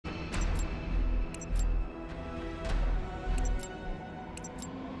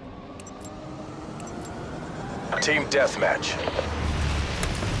Team deathmatch.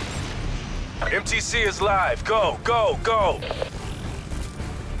 MTC is live. Go, go, go!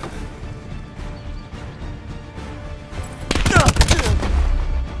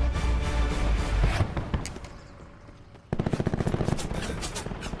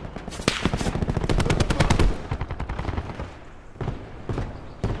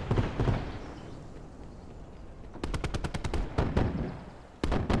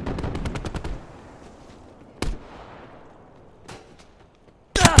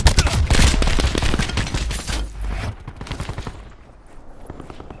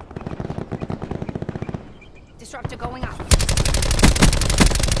 Disruptor going up.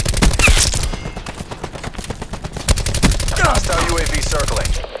 Hostile UAV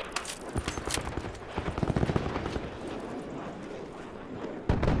circling.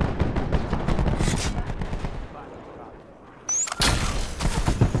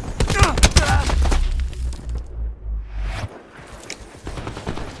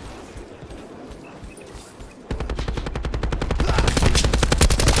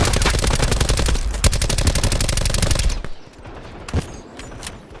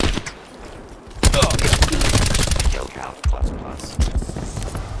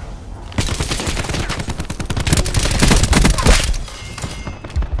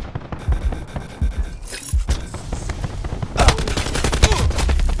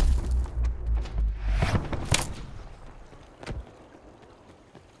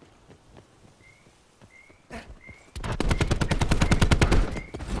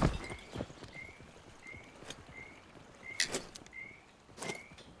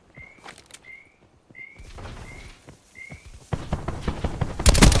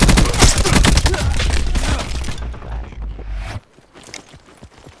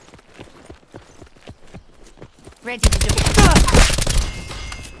 Ready to do.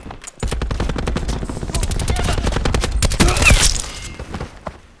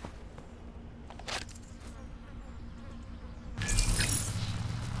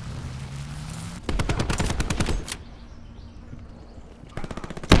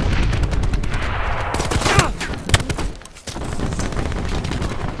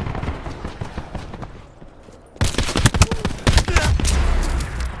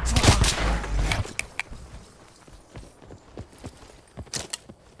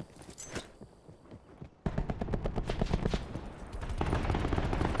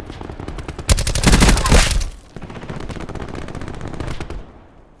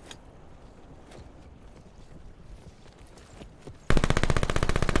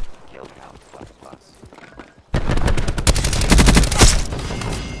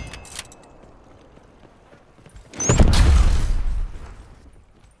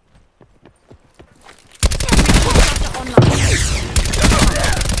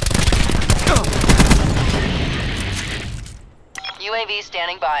 UAV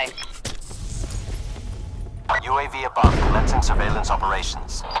standing by. UAV above, commencing surveillance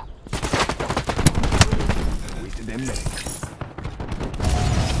operations.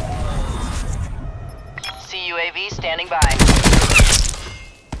 CUAV standing by.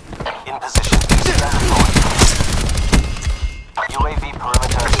 In position. UAV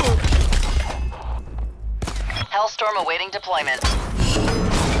perimeter. Hellstorm awaiting deployment.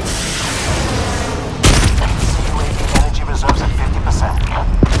 UAV energy reserves at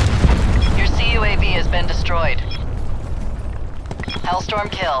 50%. Your CUAV has been destroyed.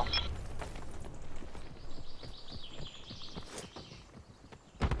 Hellstorm kill.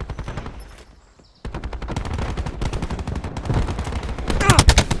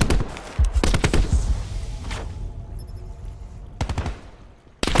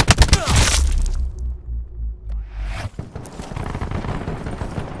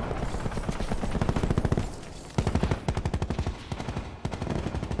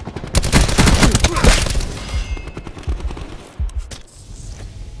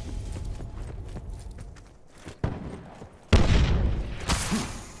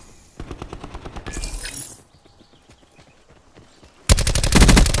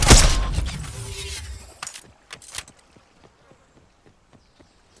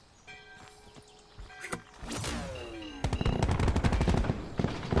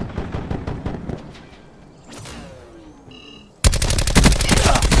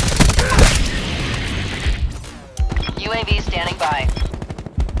 UAV standing by.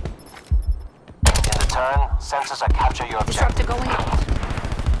 In return, sensors are capture your Disruptor objective. going out.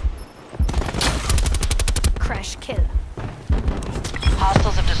 Crash kill.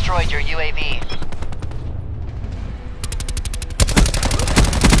 Hostiles have destroyed your UAV.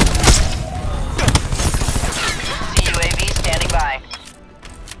 CUAV standing by.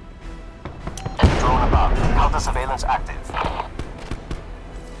 Drone above. Counter surveillance.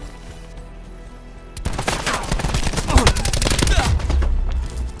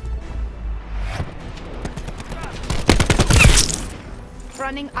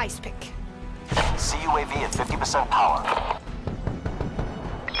 Running ice pick. CUAV at 50% power.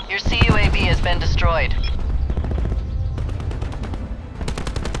 Your CUAV has been destroyed.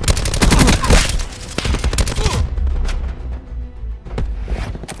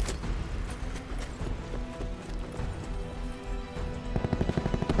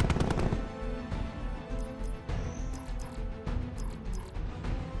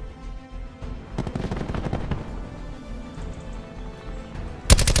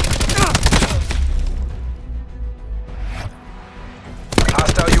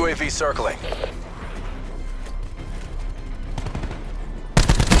 Hostile UAV circling.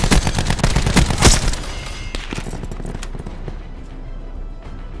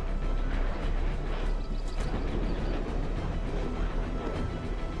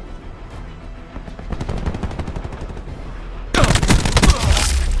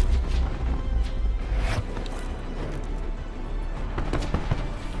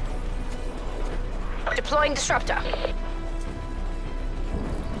 Deploying disruptor.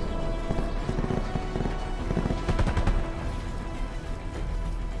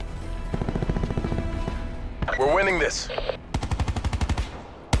 We're winning this.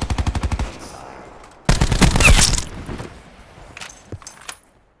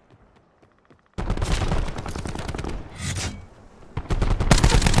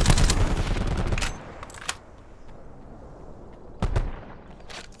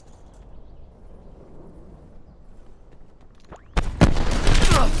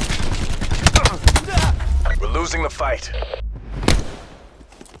 We're losing the fight.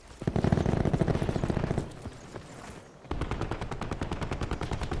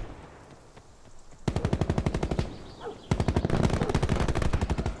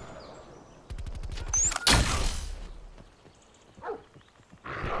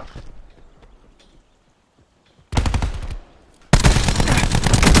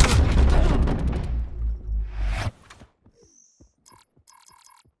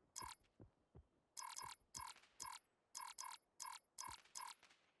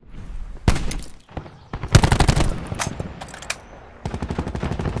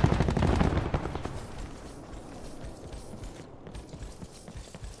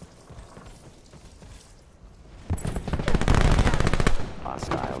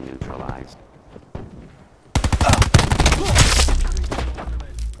 Hostile neutralized.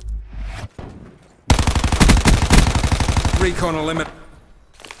 Recon a limit.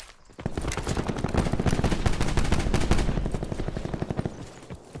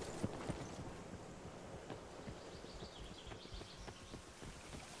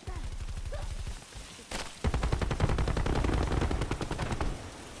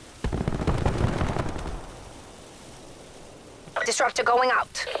 Disruptor going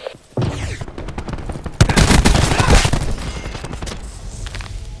out.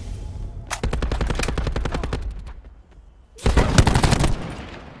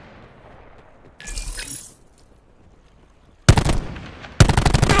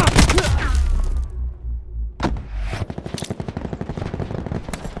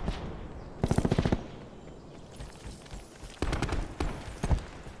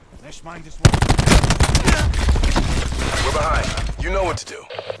 Let's mind this one. We're behind. You know what to do.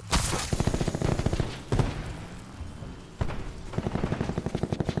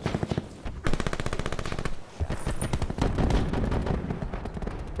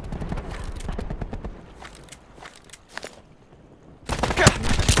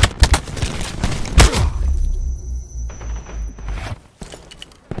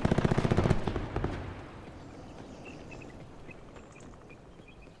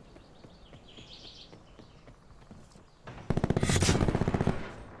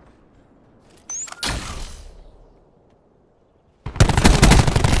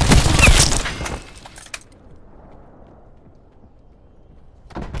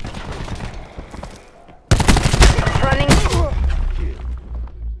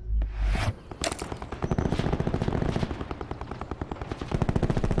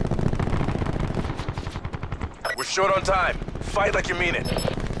 We're short on time. Fight like you mean it.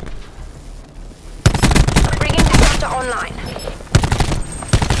 Bringing disruptor online.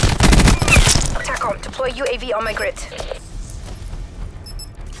 TACOM, deploy UAV on my grid.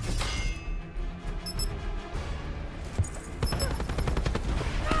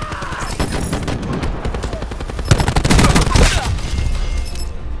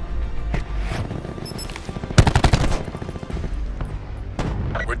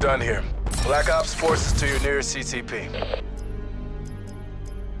 We're done here. Black Ops forces to your nearest CCP.